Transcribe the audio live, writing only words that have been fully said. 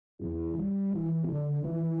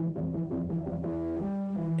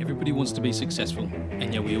Everybody wants to be successful,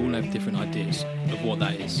 and yet we all have different ideas of what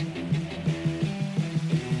that is.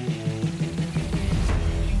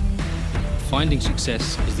 Finding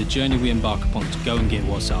success is the journey we embark upon to go and get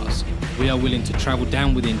what's ours. We are willing to travel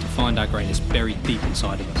down within to find our greatness buried deep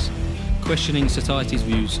inside of us, questioning society's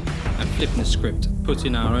views and flipping the script,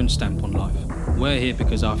 putting our own stamp on life. We're here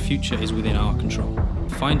because our future is within our control.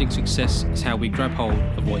 Finding success is how we grab hold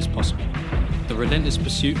of what is possible. The relentless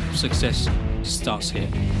pursuit of success starts here.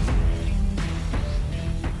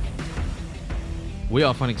 We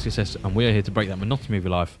are Finding Success, and we are here to break that monotony of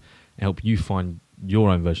your life and help you find your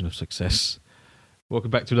own version of success.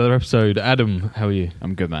 Welcome back to another episode. Adam, how are you?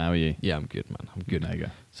 I'm good, man. How are you? Yeah, I'm good, man. I'm good. There you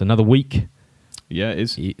go. It's another week. Yeah, it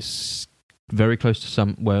is. It's very close to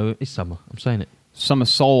summer. Well, it's summer. I'm saying it. Summer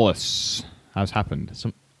solace has happened.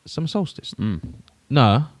 Summer solstice. Mm.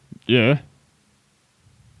 No, Yeah,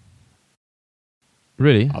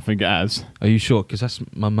 really? I think it has. Are you sure? Because that's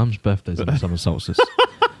my mum's birthday's on the summer solstice.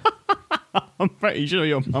 I'm pretty sure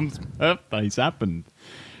your mum's birthday's happened,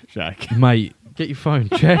 Shaq. Mate, get your phone.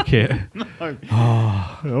 Check it. No.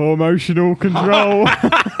 Oh, Emotional control.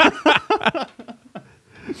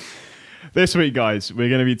 This week, guys, we're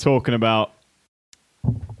going to be talking about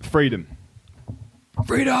freedom.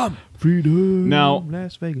 freedom. Now,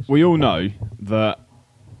 Las Vegas. we all know that,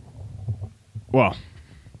 well,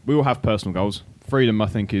 we all have personal goals. Freedom, I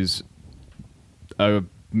think, is a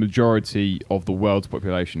majority of the world's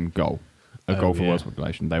population goal. A goal for the world's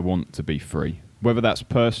population. They want to be free. Whether that's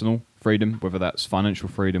personal freedom, whether that's financial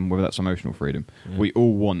freedom, whether that's emotional freedom. We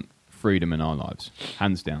all want freedom in our lives.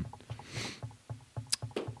 Hands down.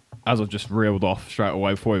 As I've just reeled off straight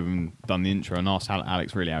away before we've even done the intro and asked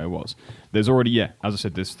Alex really how it was, there's already, as I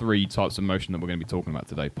said, there's three types of emotion that we're going to be talking about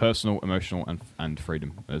today. Personal, emotional, and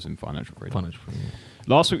freedom, as in financial freedom. Financial freedom.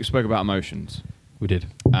 Last week we spoke about emotions, We did.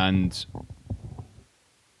 and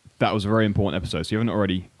that was a very important episode. So if you haven't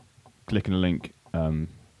already, click on the link in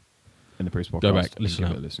the previous podcast. Go back, and listen give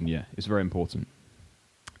out. it a listen. Yeah, it's very important.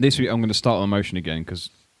 This week I'm going to start on emotion again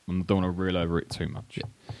because I don't want to reel over it too much. Yeah.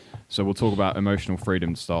 So we'll talk about emotional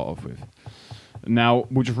freedom to start off with. Now,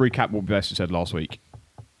 we'll just recap what we basically said last week.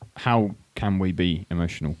 How can we be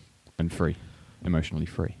emotional and free? Emotionally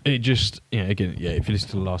free. It just, again, if you listen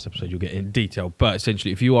to the last episode, you'll get in detail. But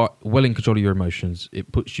essentially, if you are well in control of your emotions, it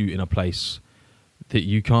puts you in a place that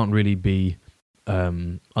you can't really be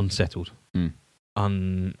unsettled,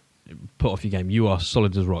 put off your game. You are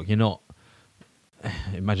solid as rock. You're not.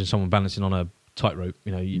 Imagine someone balancing on a tightrope.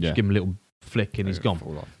 You just give him a little flick and he's gone.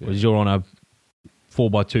 Fall off, Whereas you're on a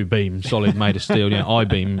 4x2 beam, solid made of steel,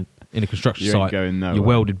 I-beam in a construction You ain't site. going nowhere. Your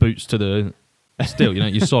welded boots to the steel.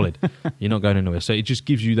 You're solid. You're not going anywhere. So it just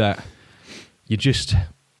gives you that. You just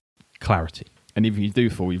clarity. And if you do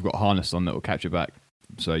fall, you've got a harness on that will catch you back,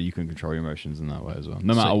 so you can control your emotions in that way as well.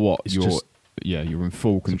 No matter what, it's you're just- you're in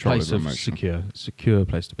full control It's of a your place emotion. of secure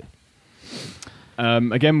place to be.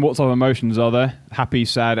 Again, what type of emotions are there? Happy,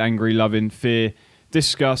 sad, angry, loving, fear,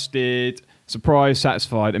 disgusted, surprised,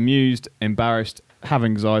 satisfied, amused, embarrassed, have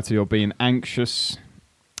anxiety or being anxious,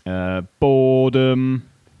 boredom,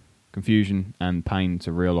 confusion, and pain,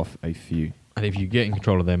 to reel off a few. And if you get in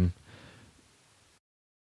control of them,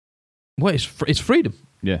 it's freedom.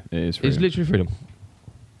 Yeah, it is freedom. It's literally freedom.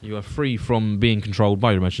 You are free from being controlled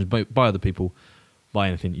by your emotions, by other people, by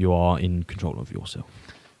anything. You are in control of yourself.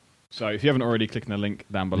 So if you haven't already, click on the link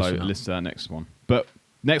down below, Listen up. listen to that next one. But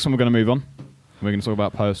next one we're going to move on. We're going to talk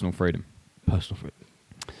about personal freedom. Personal freedom.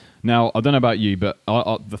 Now, I don't know about you, but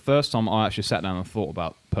the first time I actually sat down and thought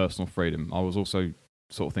about personal freedom, I was also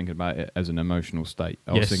sort of thinking about it as an emotional state.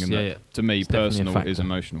 I was thinking that, to me, It's definitely a personal is factor.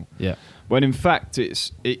 emotional. Yeah. When in fact,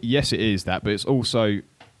 yes, it is that, but it's also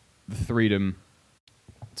the freedom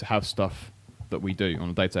to have stuff that we do on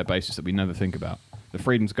a day-to-day basis that we never think about. The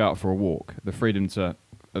freedom to go out for a walk, the freedom to,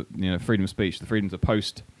 freedom of speech, the freedom to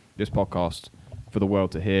post this podcast for the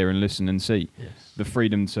world to hear and listen and see. Yes. The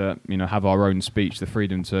freedom to, have our own speech, the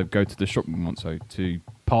freedom to go to the shop when we want to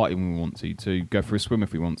party when we want to go for a swim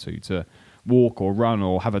if we want to walk or run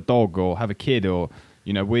or have a dog or have a kid or,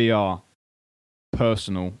 we are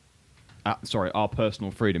personal. Our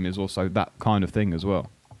personal freedom is also that kind of thing as well.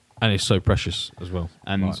 And it's so precious as well.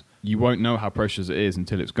 And Right. you won't know how precious it is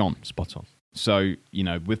until it's gone. Spot on. So,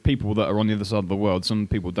 with people that are on the other side of the world, some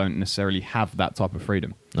people don't necessarily have that type of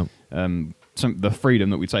freedom. No. The freedom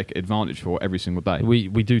that we take advantage for every single day. We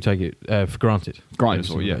do take it for granted.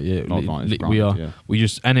 Granted, Every yeah. single day. Not advantage, We are. granted, yeah. We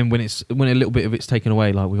just, and then when a little bit of it's taken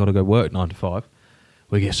away, like we got to go work 9 to 5,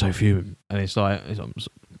 we get so few, and it's like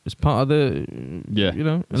it's part of the Yeah.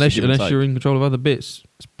 unless give and take. you're in control of other bits,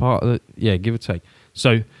 it's part of the give or take.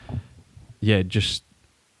 So just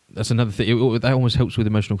that's another thing. That almost helps with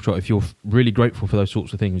emotional control. If you're really grateful for those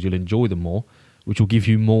sorts of things, you'll enjoy them more, which will give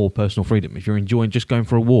you more personal freedom. If you're enjoying just going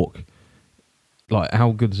for a walk, like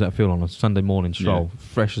how good does that feel on a Sunday morning stroll,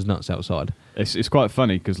 fresh as nuts outside? It's quite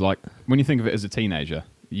funny because like when you think of it as a teenager,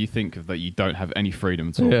 you think that you don't have any freedom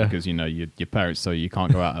at all because you know your parents tell you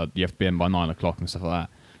can't go out. You have to be in by 9 o'clock and stuff like that.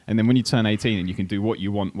 And then when you turn 18 and you can do what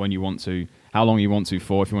you want when you want to, how long you want to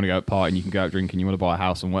for. If you want to go out partying, you can go out drinking. You want to buy a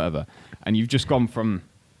house and whatever. And you've just gone from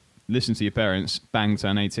listen to your parents, bang,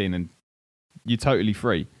 turn 18, and you're totally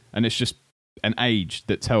free. And it's just an age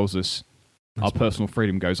that tells us our personal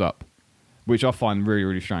freedom goes up, which I find really,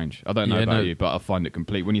 really strange. I don't know about you, but I find it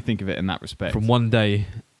complete when you think of it in that respect. From one day,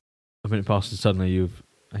 a minute passes, suddenly you're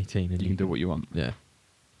 18 and you can do what you want. Yeah.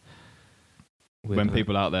 When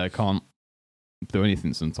people out there can't do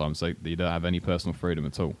anything sometimes, they don't have any personal freedom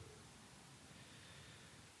at all.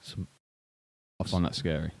 I find that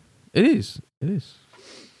scary. It is.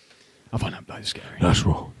 I find that bloody scary. That's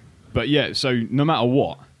wrong. But yeah, so no matter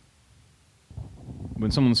what, when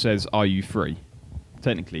someone says, "Are you free?"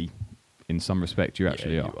 technically, in some respect, you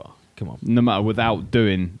actually are. You are. Come on. No matter without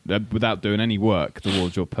doing any work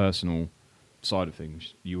towards your personal side of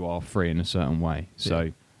things, you are free in a certain way.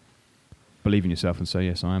 So believe in yourself and say,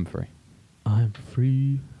 "Yes, I am free." I'm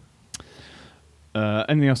free.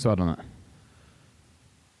 Anything else to add on that?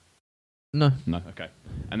 No. Okay.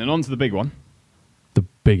 And then on to the big one. The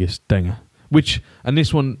biggest danger. And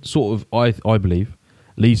this one sort of, I believe,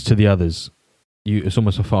 leads to the others. It's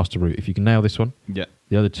almost a faster route. If you can nail this one, the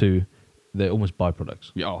other two, they're almost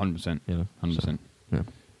byproducts. Yeah, 100%. You know, 100%. So, yeah.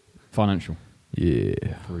 Financial. Yeah.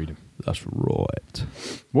 Freedom. That's right.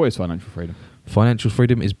 What is financial freedom? Financial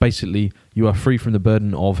freedom is basically you are free from the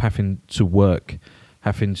burden of having to work,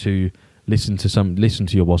 having to listen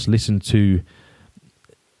to your boss, listen to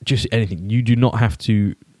just anything. You do not have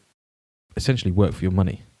to essentially work for your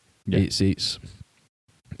money. Yeah. It's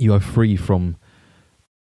you are free from.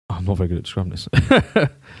 I'm not very good at describing this.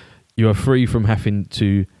 You are free from having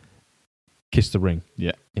to kiss the ring.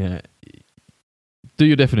 Yeah. Yeah. Do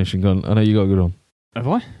your definition, go on. I know you got a good one. Have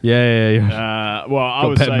I? Yeah. Well, I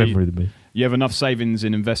would say memory than me. You have enough savings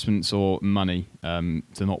in investments or money to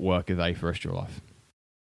not work a day for the rest of your life.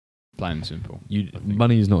 Plain and simple.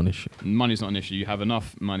 Money is not an issue. Money is not an issue. You have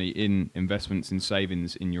enough money in investments, in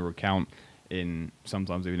savings, in your account, in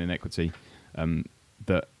sometimes even in equity,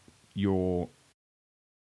 that your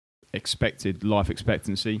expected life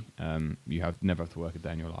expectancy, you never have to work a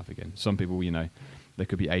day in your life again. Some people, they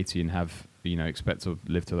could be 80 and expect to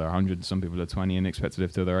live till they're 100. Some people are 20 and expect to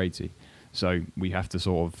live till they're 80. So we have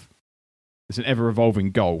to it's an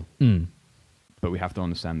ever-evolving goal, but we have to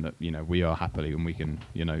understand that, we are happily and we can,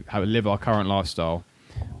 live our current lifestyle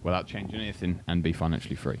without changing anything and be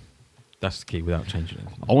financially free. That's the key, without changing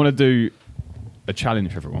anything. I want to do a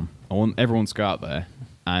challenge for everyone. I want everyone to go out there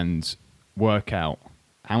and work out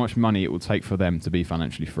how much money it will take for them to be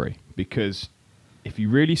financially free. Because if you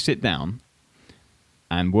really sit down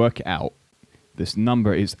and work it out, this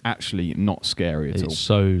number is actually not scary at all. It's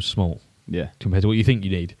so small. Yeah. Compared to what you think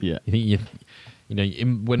you need. Yeah. You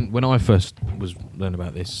think when I first was learning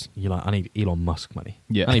about this, you're like, I need Elon Musk money.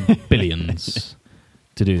 Yeah. I need billions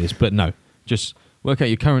to do this. But no, just work out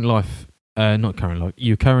your current life,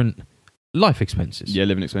 your current life expenses. Yeah,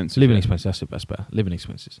 living expenses. Expenses, that's better. Living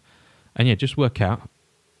expenses. And just work out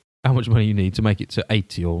how much money you need to make it to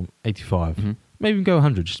 80 or 85. Mm-hmm. Maybe even go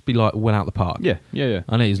 100, just be like well out the park. Yeah.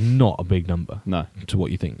 And it is not a big number. No. To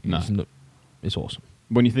what you think. No. It's awesome.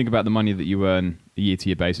 When you think about the money that you earn a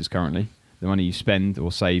year-to-year basis currently, the money you spend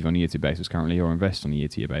or save on a year-to-year basis currently, or invest on a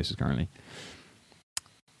year-to-year basis currently,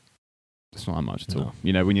 it's not that much at all.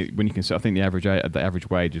 When you consider, I think the average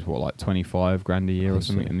wage is like 25 grand a year or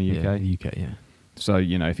something in the UK. Yeah, the UK, yeah. So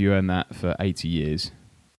if you earn that for 80 years,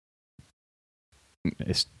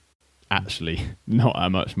 it's actually not that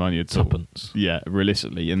much money at all. Tuppence. Yeah,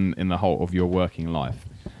 realistically, in the whole of your working life,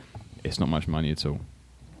 it's not much money at all.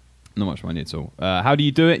 Not much money at all. How do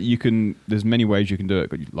you do it? There's many ways you can do it,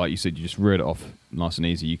 but like you said, you just read it off nice and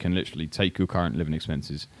easy. You can literally take your current living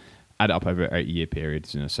expenses, add it up over an 8-year period.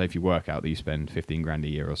 Say if you work out that you spend 15 grand a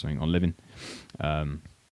year or something on living.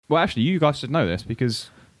 Well, actually, you guys should know this because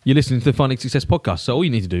you're listening to the Finding Success podcast. So all you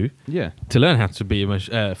need to do to learn how to be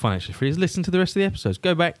financially free is listen to the rest of the episodes.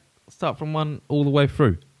 Go back, start from one all the way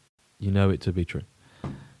through. You know it to be true.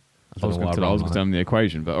 I was going to tell them the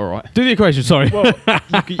equation, but all right. Do the equation, sorry. Well,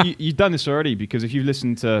 you've done this already because if you've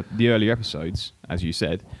listened to the earlier episodes, as you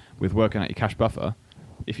said, with working out your cash buffer,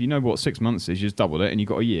 if you know what 6 months is, you just double it and you've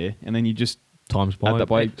got a year, and then you just add that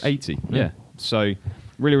by X. 80. Yeah. So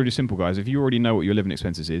really, really simple, guys. If you already know what your living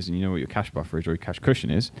expenses is and you know what your cash buffer is or your cash cushion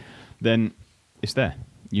is, then it's there.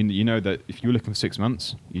 You know that if you're looking for 6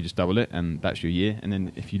 months, you just double it, and that's your year. And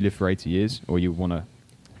then if you live for 80 years, or you want to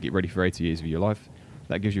get ready for 80 years of your life,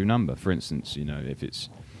 that gives you a number. For instance, if it's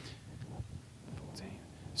 14,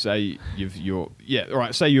 say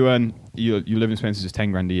say you earn your living expenses is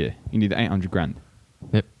 10 grand a year. You need 800 grand.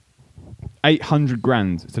 Yep. 800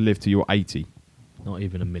 grand to live to your 80. Not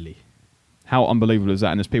even a milli. How unbelievable is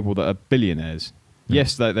that? And there's people that are billionaires. Yeah.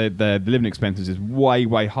 Yes, their living expenses is way,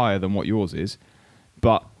 way higher than what yours is,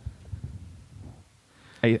 but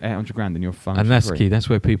 800 grand in your fund. And that's key. That's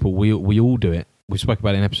where people, we all do it. We spoke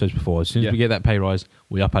about it in episodes before. As soon as we get that pay rise,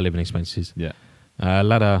 we up our living expenses. Yeah. A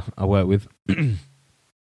lad I work with,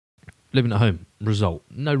 living at home, result,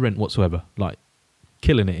 no rent whatsoever, like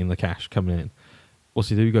killing it in the cash coming in. What's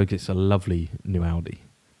he do? He gets a lovely new Audi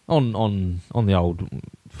on the old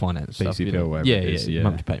finance stuff. PCP or whatever it is, yeah.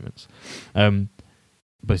 Monthly payments.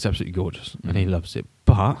 But it's absolutely gorgeous, and he loves it.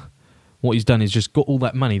 But what he's done is just got all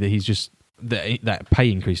that money that he's just that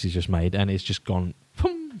pay increase he's just made, and it's just gone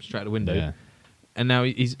straight out the window. Yeah. And now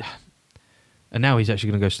he's actually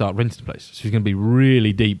going to go start renting the place. So he's going to be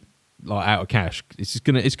really deep, like out of cash. It's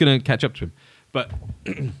going to catch up to him. But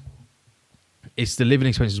it's the living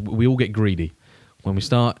expenses. We all get greedy when we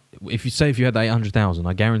start. If you had 800,000,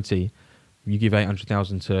 I guarantee you give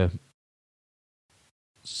 800,000 to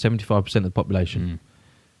 75% of the population,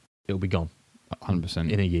 it'll be gone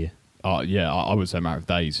 100% in a year. I would say a matter of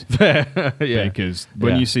days. Yeah. Because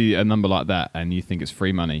when you see a number like that and you think it's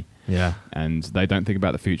free money, yeah, and they don't think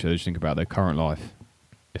about the future, they just think about their current life,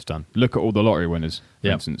 it's done. Look at all the lottery winners, for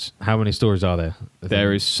instance. How many stories are there?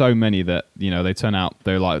 There is so many that, they turn out,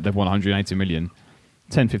 they've won 180 million.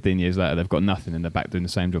 10, 15 years later, they've got nothing and they're back doing the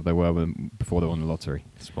same job they were before they won the lottery.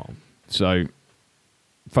 Spot on. So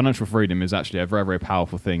financial freedom is actually a very, very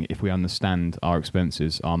powerful thing if we understand our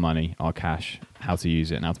expenses, our money, our cash, how to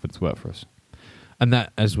use it and how to put it to work for us. And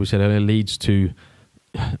that, as we said earlier, leads to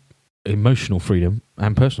emotional freedom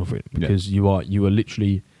and personal freedom, because you are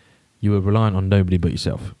reliant on nobody but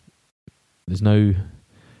yourself. There's no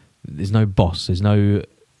boss. There's no.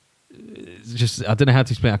 Just I don't know how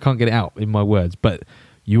to explain. I can't get it out in my words, but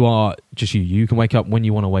you are just you. You can wake up when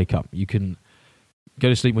you want to wake up. You can go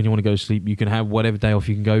to sleep when you want to go to sleep. You can have whatever day off.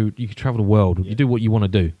 You can travel the world. Yeah. You do what you want to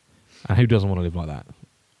do. And who doesn't want to live like that?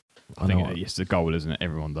 I think it's the goal, isn't it?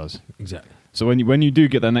 Everyone does. Exactly. So when you do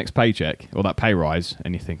get that next paycheck or that pay rise,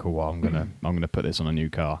 and you think, oh well, I'm gonna put this on a new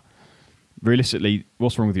car. Realistically,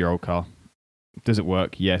 what's wrong with your old car? Does it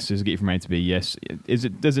work? Yes. Does it get you from A to B? Yes.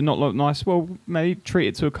 Does it not look nice? Well, maybe treat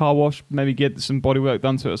it to a car wash. Maybe get some bodywork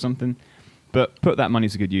done to it or something. But put that money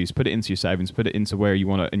to good use. Put it into your savings. Put it into where you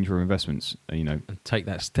want to, into your investments. And take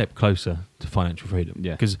that step closer to financial freedom.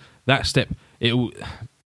 Yeah. Because that step,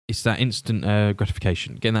 it's that instant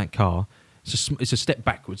gratification. Getting that car, it's a step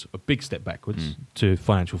backwards, a big step backwards to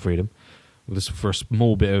financial freedom, for a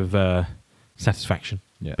small bit of satisfaction,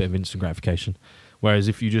 bit of instant gratification. Whereas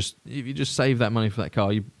if you just save that money for that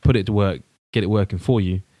car, you put it to work, get it working for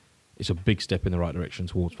you, it's a big step in the right direction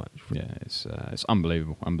towards financial freedom. Yeah, it's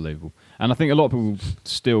unbelievable. And I think a lot of people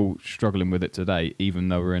still struggling with it today, even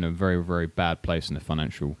though we're in a very, very bad place in the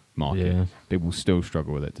financial market. Yeah. People still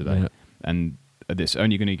struggle with it today. Yeah. And it's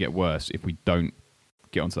only going to get worse if we don't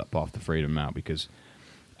get onto that path to freedom now, because,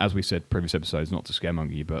 as we said previous episodes, not to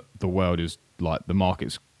scaremonger you, but the world is like, the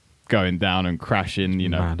market's going down and crashing,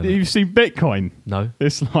 Mad, You've seen Bitcoin? No.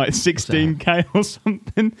 It's like 16K or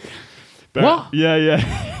something. But what?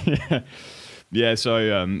 Yeah. Yeah,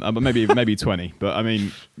 so but maybe 20. But I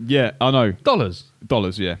mean, yeah, I know. Dollars,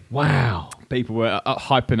 yeah. Wow. People were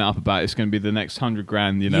hyping it up about it's going to be the next 100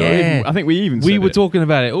 grand, Yeah. I think we were talking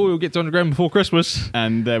about it. Oh, we'll get to 100 grand before Christmas.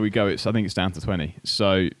 And there we go. I think it's down to 20.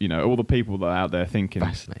 So, all the people that are out there thinking.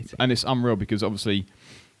 Fascinating. And it's unreal because obviously,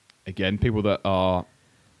 again, people that are,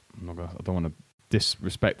 I don't want to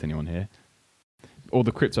disrespect anyone here. All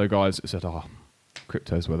the crypto guys said,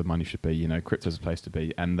 crypto's where the money should be, crypto's a place to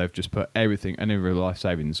be. And they've just put everything, any of their life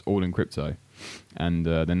savings, all in crypto. And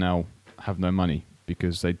they now have no money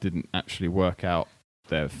because they didn't actually work out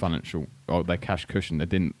their financial or their cash cushion. They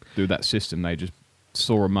didn't do that system. They just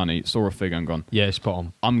saw a figure and gone, yeah, spot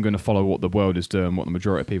on. I'm going to follow what the world is doing, what the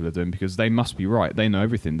majority of people are doing, because they must be right. They know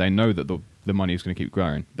everything. They know that the money is going to keep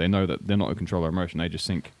growing. They know that they're not in control of their emotion. They just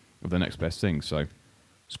think of the next best thing. So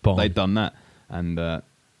spot on. They've done that. And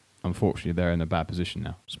unfortunately, they're in a bad position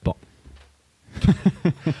now. Spot.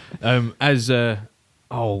 That's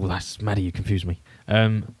Maddie, you confused me.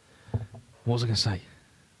 What was I going to say?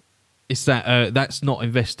 It's that that's not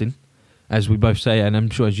investing, as we both say, and I'm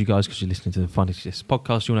sure as you guys, because you're listening to the Finding Success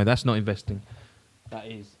podcast, you'll know that's not investing.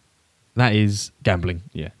 That is gambling.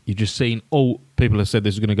 Yeah. You've just seen, people have said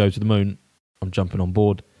this is going to go to the moon. I'm jumping on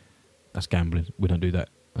board. That's gambling. We don't do that.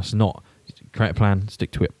 That's not. Create a plan,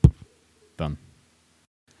 stick to it. Done.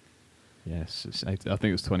 Yes, I think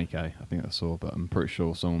it was 20k. I think I saw, but I'm pretty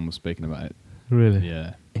sure someone was speaking about it. Really?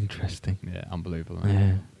 Yeah. Interesting. Yeah, unbelievable.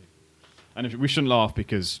 Yeah. And we shouldn't laugh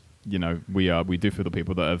because, you know, we do feel the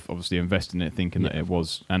people that have obviously invested in it thinking that it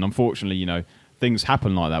was. And unfortunately, you know, things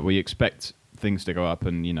happen like that. We expect things to go up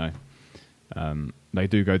and, you know, they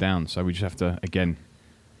do go down. So we just have to, again,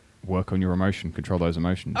 work on your emotion, control those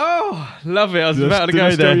emotions. Oh, love it. I was Did about to I go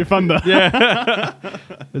steal there. your thunder? Yeah.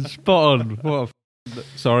 It's spot on. What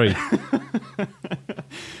sorry.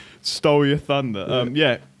 Stole your thunder.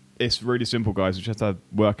 Yeah, it's really simple, guys. We just have to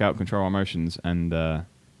work out, control our emotions, and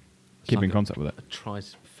keep like in contact with it. A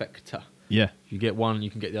trifecta. Yeah. If you get one,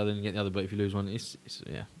 you can get the other, and you get the other. But if you lose one, it's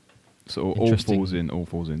yeah. So all Interesting.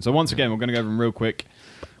 falls in. So once again, we're going to go over them real quick.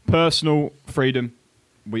 Personal freedom.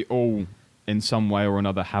 We all, in some way or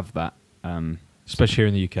another, have that. Especially here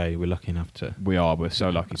in the UK, we're lucky enough to. We're so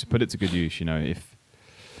lucky. So put it to good use. You know,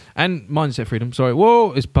 And mindset freedom. Sorry,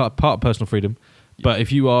 it's part of personal freedom. Yeah. But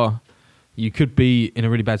if you could be in a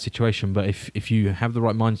really bad situation. But if you have the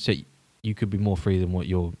right mindset, you could be more free than what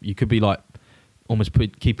you could be like, almost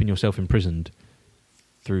keeping yourself imprisoned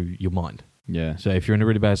through your mind. yeah. So if you're in a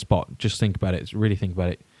really bad spot, just think about it. Really think about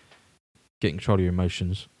it. Get in control of your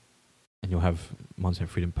emotions, and you'll have mindset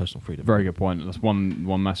freedom, personal freedom. Very good point. That's one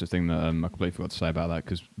massive thing that I completely forgot to say about that.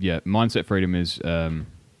 Because mindset freedom is a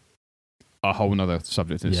whole other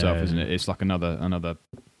subject in itself, isn't it? It's like another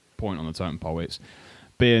point on the totem pole. It's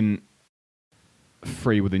being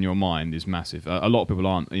free within your mind is massive. A lot of people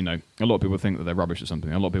aren't. You know, a lot of people think that they're rubbish at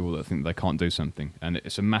something. A lot of people that think they can't do something, and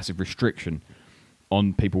it's a massive restriction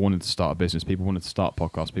on people wanting to start a business, people wanting to start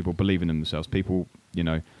podcasts, people believing in themselves, people, you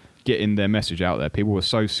know, getting their message out there. People are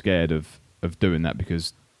so scared of doing that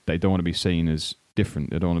because they don't want to be seen as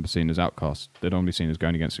different. They don't want to be seen as outcasts. They don't want to be seen as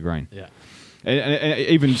going against the grain. Yeah. And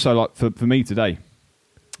even so, like for me today,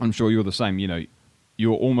 I'm sure you're the same. You know,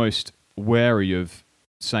 you're almost wary of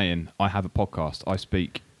saying, I have a podcast, I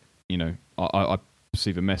speak, you know, I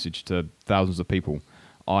perceive a message to thousands of people.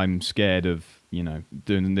 I'm scared of, you know,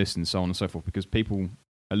 doing this and so on and so forth because people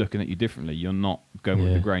are looking at you differently. You're not going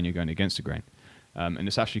with the grain, you're going against the grain. And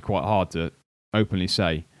it's actually quite hard to openly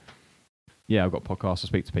say, yeah, I've got podcasts, I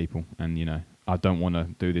speak to people, and, you know, I don't want to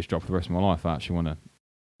do this job for the rest of my life. I actually want to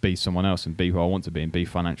be someone else and be who I want to be and be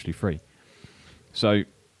financially free. So,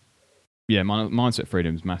 yeah, mindset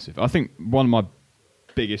freedom is massive. I think one of my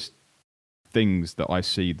biggest things that I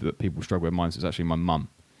see that people struggle with mindset is actually my mum.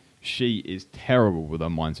 She is terrible with her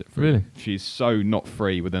mindset freedom. Really? She's so not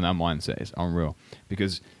free within her mindset. It's unreal.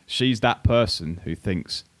 Because she's that person who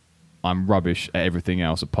thinks, I'm rubbish at everything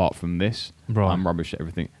else apart from this. Right. I'm rubbish at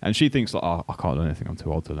everything. And she thinks, like, oh, I can't learn anything. I'm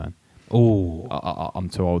too old to learn. Oh. I'm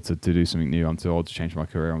too old to do something new. I'm too old to change my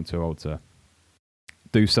career. I'm too old to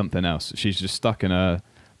do something else. She's just stuck in a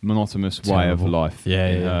monotonous way of life.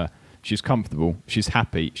 Yeah. She's comfortable. She's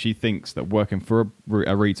happy. She thinks that working for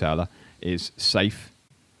a retailer is safe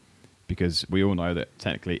because we all know that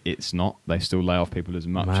technically it's not. They still lay off people as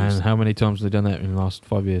much as... Man, how many times have they done that in the last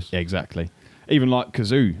 5 years? Yeah, exactly. Even like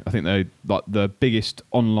Kazoo, I think they're like the biggest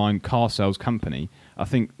online car sales company. I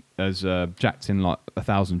think has jacked in like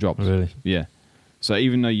 1,000 jobs. Really? Yeah. So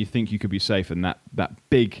even though you think you could be safe in that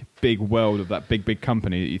big world of that big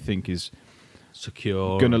company that you think is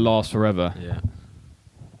secure, going to last forever, yeah,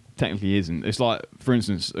 technically isn't. It's like, for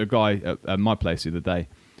instance, a guy at my place the other day,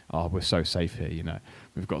 oh, we're so safe here, you know.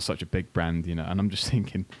 We've got such a big brand, you know. And I'm just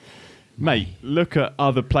thinking, mate, look at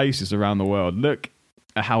other places around the world. Look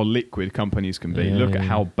at how liquid companies can be. Look at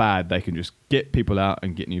how bad they can just get people out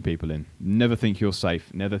and get new people in. Never think you're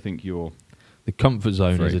safe. Never think you're... The comfort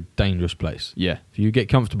zone free. is a dangerous place. Yeah. If you get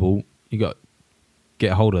comfortable, you got to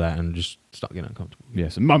get a hold of that and just start getting uncomfortable. Yeah,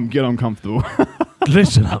 so mum, get uncomfortable.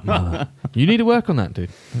 Listen up, mother. You need to work on that, dude.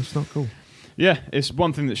 That's not cool. Yeah, it's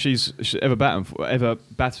one thing that she's ever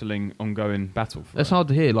battling ongoing battle for. That's hard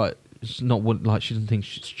to hear. Like, it's not what, like she doesn't think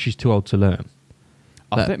she's too old to learn.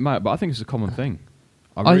 I think, mate, but I think it's a common thing.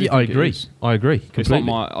 I really think agree. it is. I agree. Completely. It's not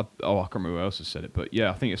my... I can't remember who else has said it, but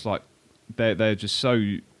yeah, I think it's like they're just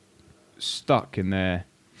so stuck in their...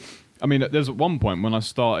 I mean, there's at one point when I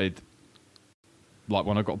started, like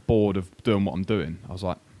when I got bored of doing what I'm doing, I was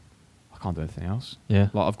like, I can't do anything else. Yeah.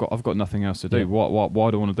 Like I've got nothing else to do. Yeah.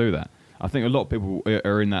 Why do I want to do that? I think a lot of people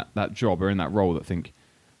are in that job or in that role that think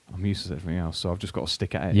I'm useless at everything else, so I've just got to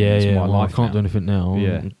stick at it. Yeah, It's my well, life I can't now. do anything now.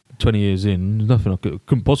 Yeah. 20 years in, there's nothing I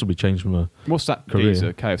couldn't possibly change from What's that career.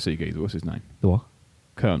 geezer? KFC geezer. What's his name? the what?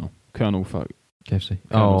 Colonel KFC.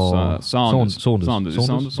 Colonel Oh, Sanders. Saunders. Sanders. Is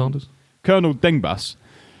it Saunders. Colonel Dingbus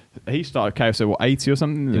He started KFC, what, 80 or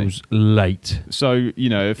something? It didn't he? was late. So, you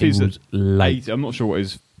know, if It he's was late. 80, I'm not sure what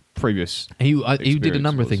his previous... He did a experience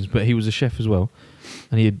number of was. things, but he was a chef as well,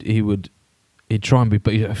 and he'd try and be,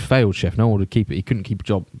 but he's a failed chef. No one would keep it. He couldn't keep a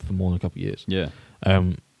job for more than a couple of years. Yeah.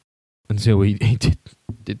 Until he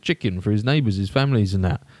did chicken for his neighbours, his families, and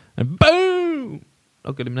that, and boom,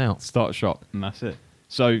 I'll get him now. Start shop, and that's it.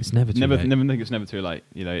 So It's never too late. Never think it's never too late.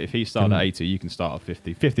 You know, if he started at 80, you can start at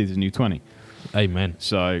 50. 50 is a new 20. Amen.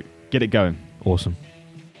 So get it going. Awesome.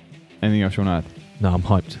 Anything else you want to add? No, I'm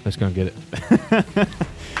hyped. Let's go and get it.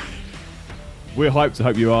 We're hyped. I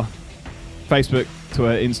hope you are. Facebook,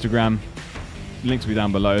 Twitter, Instagram. Links will be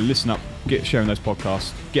down below. Listen up. Get sharing those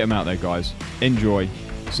podcasts. Get them out there, guys. Enjoy.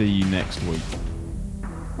 See you next week.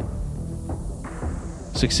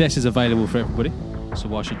 Success is available for everybody, so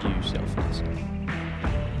why should you settle for less?